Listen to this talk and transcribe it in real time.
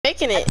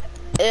making it.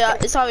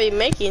 It's already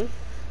making.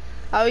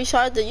 I already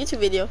started the YouTube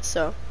video,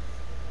 so.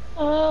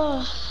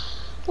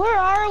 Where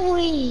are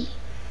we?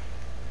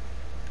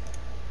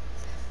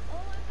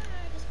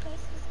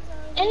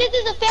 And this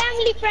is a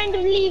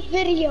family-friendly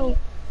video.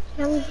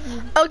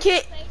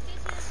 Okay.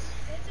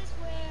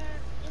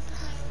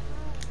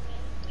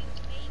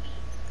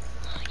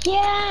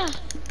 Yeah.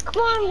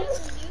 Come on.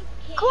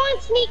 Come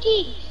on,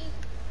 Sneaky.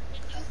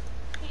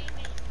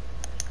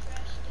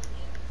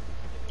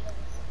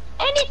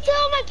 And it's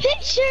on my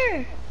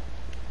picture.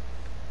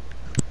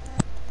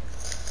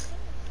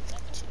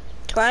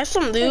 Can I have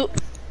some loot?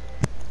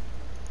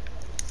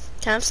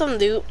 Can I have some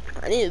loot?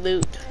 I need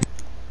loot.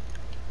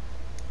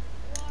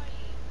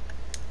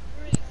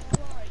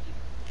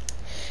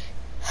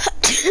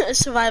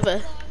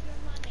 Survivor.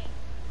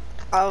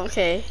 Oh,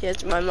 okay,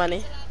 here's my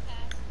money.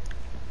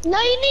 No,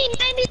 you need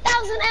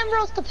 90,000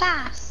 emeralds to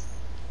pass.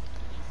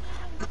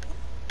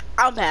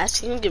 I'll pass.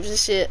 He can give us a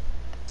shit.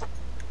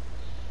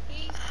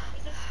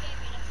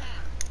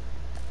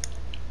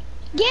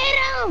 Get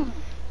him!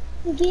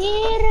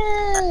 Get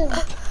him!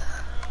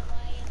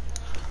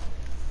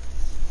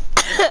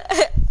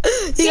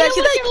 You guys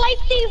with your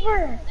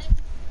lightsaber.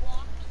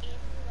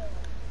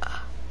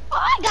 Oh,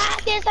 I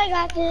got this. I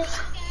got this.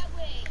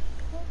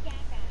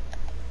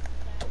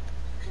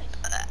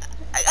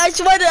 I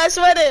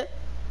swear it.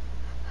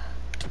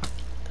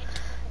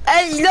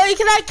 Hey, you know, you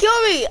cannot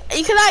kill me.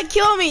 You cannot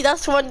kill me.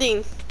 That's one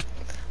thing.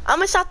 I'm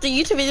gonna stop the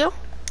YouTube video.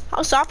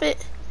 I'll stop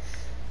it.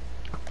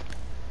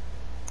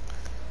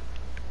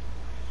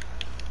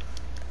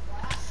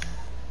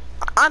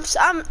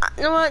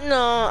 You know what?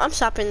 No, I'm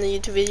stopping the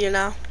YouTube video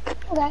now.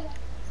 Okay.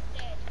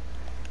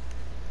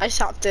 I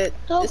stopped it.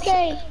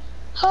 Okay.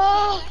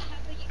 Oh.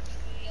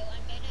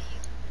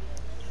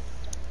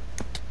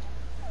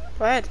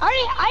 Go ahead.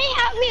 I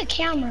have me a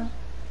camera.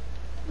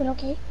 But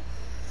okay.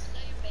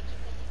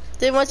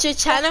 Then what's your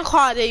channel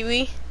called,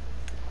 Avery?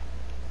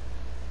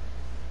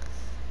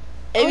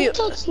 I want to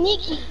tell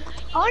Sneaky.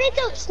 I want to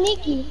tell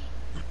Sneaky.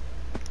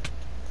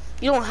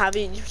 You don't have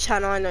a YouTube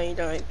channel. I know you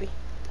don't, Avery.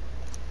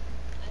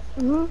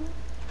 Mm-hmm.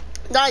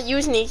 Not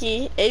you,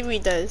 Sneaky. Avery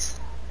does.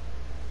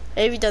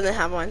 Avery doesn't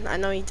have one. I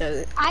know he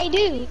doesn't. I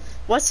do.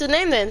 What's the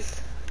name then?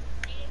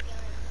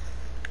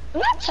 I'm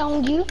not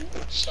telling you.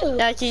 Shoot.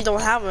 Yeah, you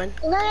don't have one.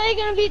 Now you're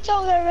gonna be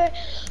telling everybody,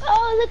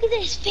 oh, look at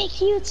this fake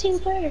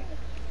YouTuber.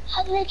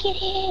 Oh, look at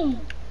him.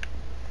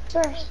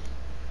 First.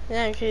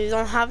 Yeah, because you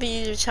don't have a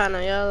YouTube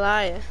channel. You're a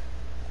liar.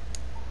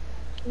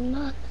 I'm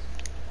not.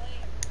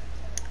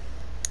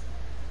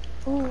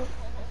 Ooh.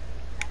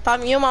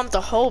 But your mom's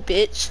the whole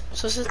bitch.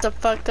 So shut the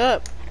fuck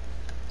up.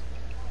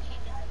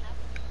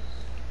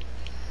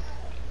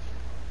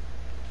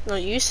 No,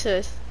 you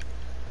should.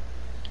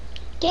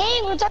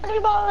 Dang, we're talking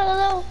about a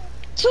little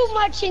too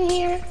much in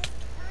here.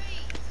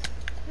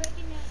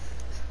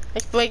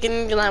 It's breaking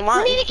anything I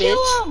want, we need to bitch.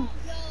 kill him.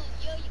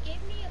 Yo, you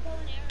gave me a bow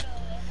and arrow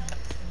that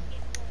helps me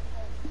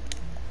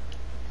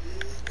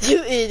get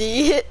You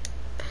idiot.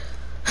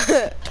 you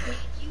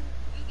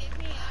gave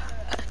me an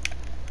arrow.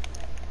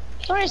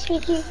 Sorry,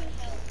 Sneaky.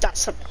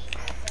 That's a...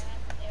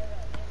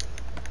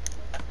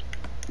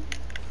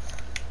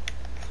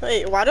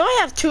 Wait, why do I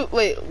have two?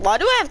 Wait, why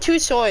do I have two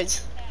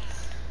swords?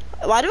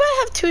 Why do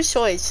I have two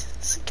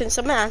swords? Can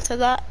someone answer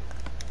that?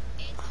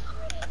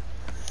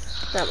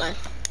 Never mind.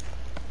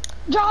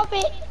 Drop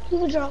it. You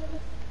can drop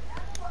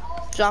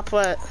it. Drop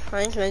what?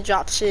 I ain't gonna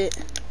drop shit.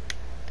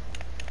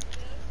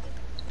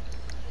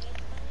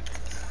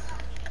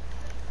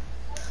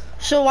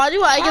 So why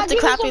do I get the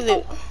crappy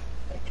loot?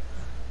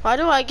 Why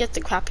do I get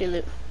the crappy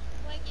loot?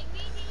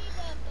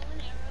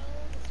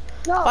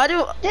 No. Why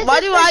do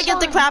I get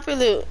the crappy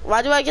loot?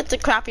 Why do I get the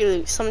crappy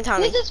loot? Someone tell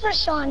me. This is for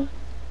Sean.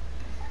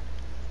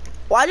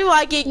 Why do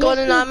I get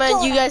golden Yes, armor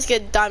and you go. guys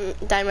get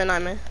diamond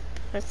armor?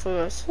 Like for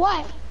us.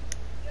 What?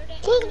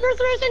 Who's the first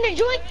person to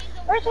join?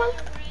 First one?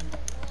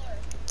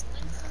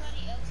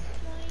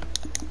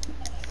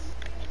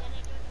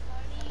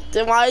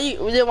 Then why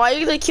are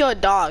you gonna kill a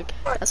dog?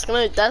 That's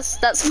fucked.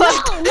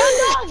 No, no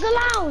dogs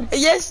allowed.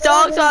 Yes,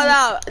 dogs are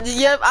allowed.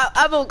 Yeah,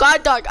 I'm a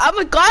guard dog. I'm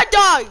a guard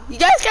dog. You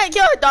guys can't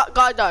kill a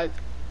guard dog.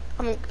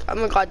 I'm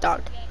a guard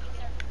dog.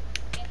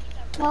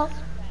 No,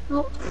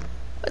 no,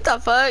 What the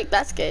fuck?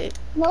 That's gay.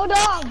 no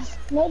dogs.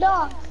 No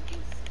dogs.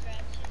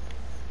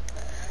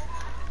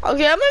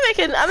 Okay, I'm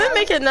gonna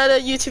make another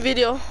YouTube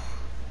video.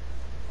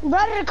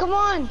 Brother, come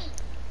on.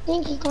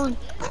 Stinky, come on.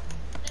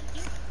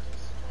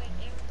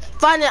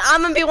 Fine,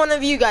 I'm gonna be one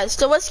of you guys.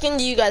 So what skin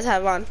do you guys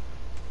have on?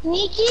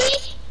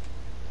 Sneaky?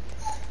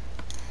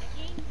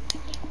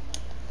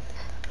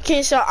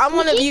 Okay, so I'm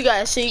one of you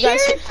guys. So you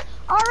guys, Here's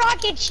our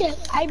rocket ship.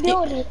 I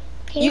built it.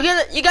 Okay?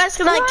 you guys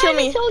cannot kill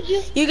me. Told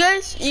you. You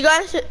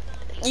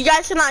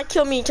guys cannot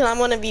kill me because I'm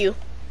one of you.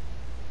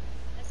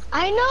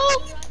 I know.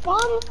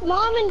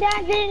 Mom and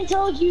Dad didn't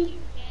told you.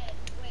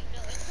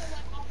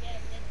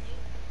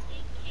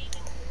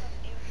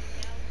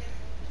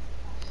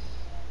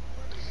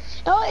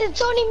 Oh,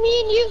 it's only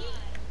me and you.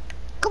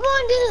 Come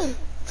on, dude.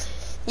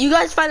 You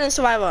guys find a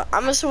survivor.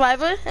 I'm a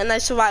survivor, and I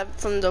survived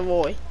from the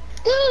war.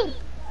 Dude,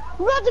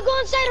 We're about to go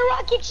inside a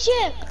rocket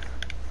ship.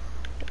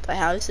 But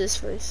how is this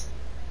first?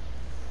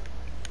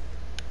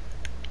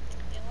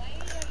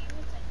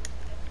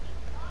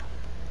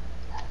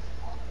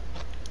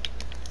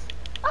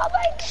 Oh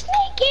my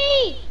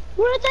Sneaky!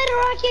 We're inside a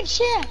rocket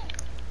ship.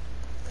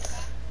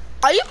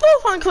 Are you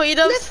both on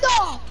creative? Lift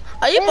off.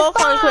 Are you both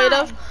on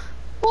creative?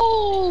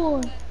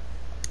 4,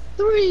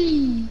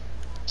 3,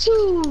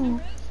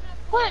 2,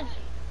 1.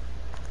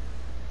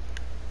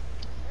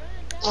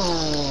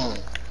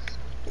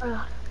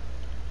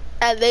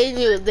 And they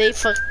knew they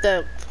fucked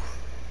up.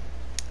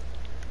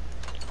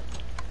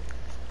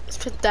 Let's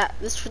put that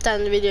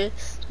in the video.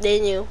 They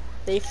knew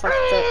they fucked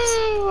up.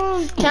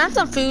 Can I have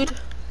some food?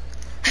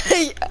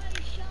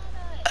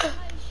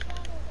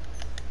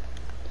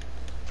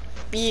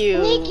 We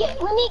need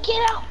to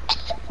get out.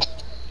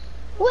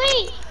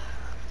 Wait.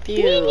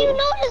 Me and you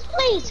know this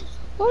place.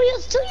 When we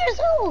was 2 years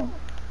old.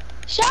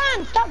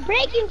 Sean, stop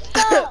breaking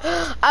stuff.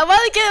 I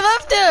want to get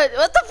up there.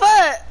 What the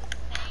fuck?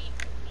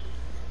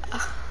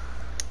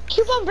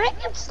 Keep on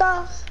breaking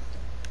stuff.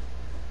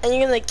 And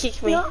you're gonna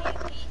kick me. No.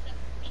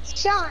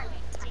 Sean.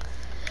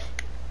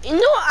 You know,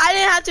 I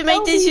didn't have to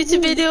make this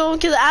YouTube video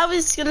because I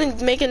was gonna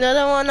make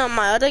another one on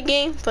my other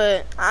game,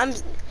 but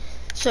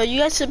so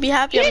you guys should be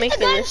happy I'm making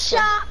this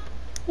one.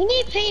 You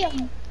need to pay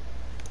him.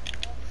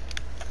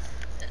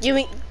 Give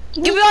me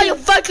all your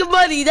fucking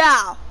money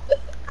now.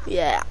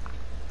 Yeah.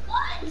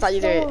 That's how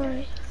you do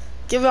it.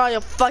 Give me all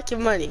your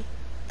fucking money.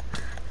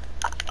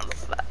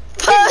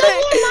 Just don't go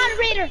on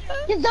moderator.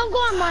 Just don't go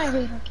on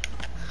moderator.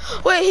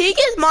 Wait, he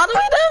gets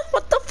moderator?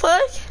 What the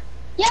fuck?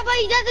 Yeah, but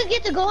he doesn't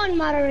get to go on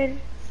moderator.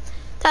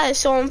 That is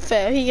so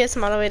unfair. He gets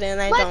moderator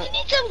and I don't. But you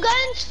need some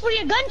guns for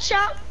your gun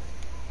shop.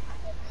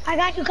 I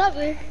got you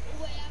covered.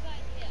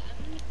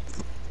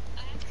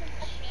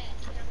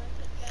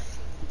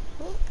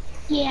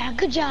 Yeah,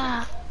 good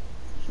job.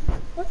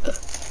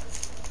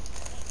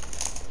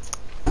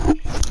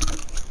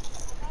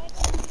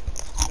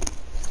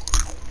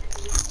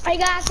 I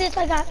got this.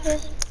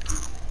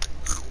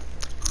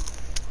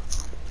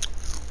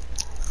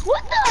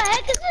 What the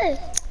heck is this?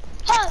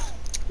 Huh,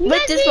 you Wait,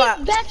 guys this be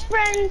what? best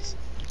friends,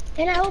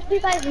 and I hope you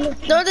guys live.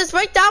 No, just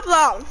break that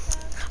block.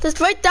 Just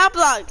break that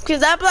block. Because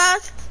that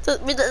block,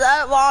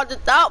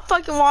 that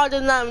fucking wall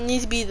does not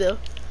need to be there.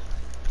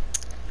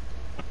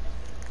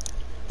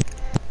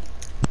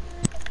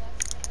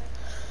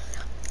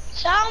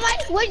 Sean,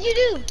 what'd you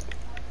do?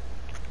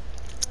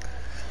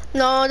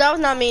 No, that was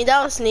not me.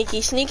 That was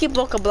Sneaky. Sneaky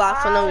broke a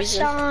block for no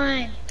reason.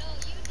 Sean.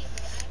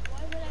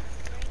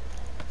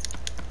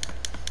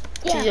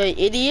 She's an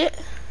idiot.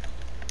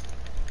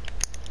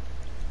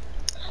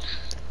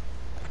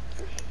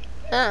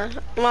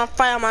 You wanna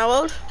fight on my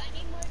road?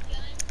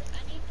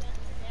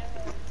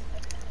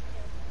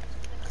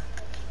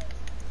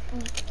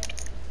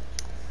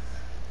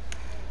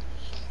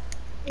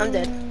 I'm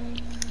dead.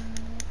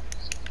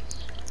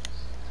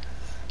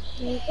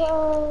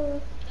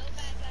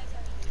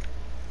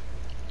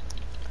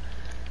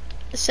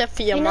 Except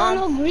for your mom.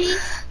 No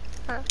grief.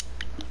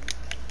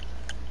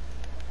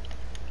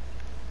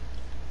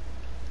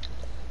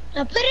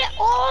 Now put it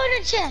all in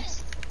the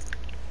chest.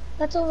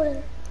 That's over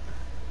there.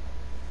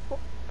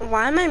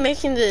 Why am I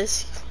making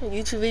this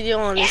YouTube video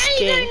on this And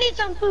game? you're gonna need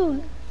some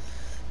food.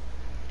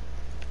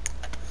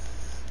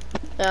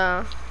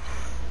 Yeah.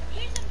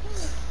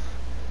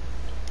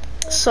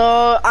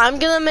 So I'm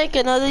gonna make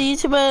another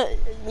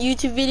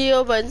YouTube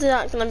video, but it's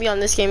not gonna be on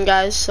this game,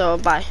 guys. So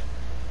bye.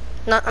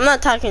 I'm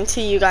not talking to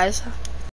you guys.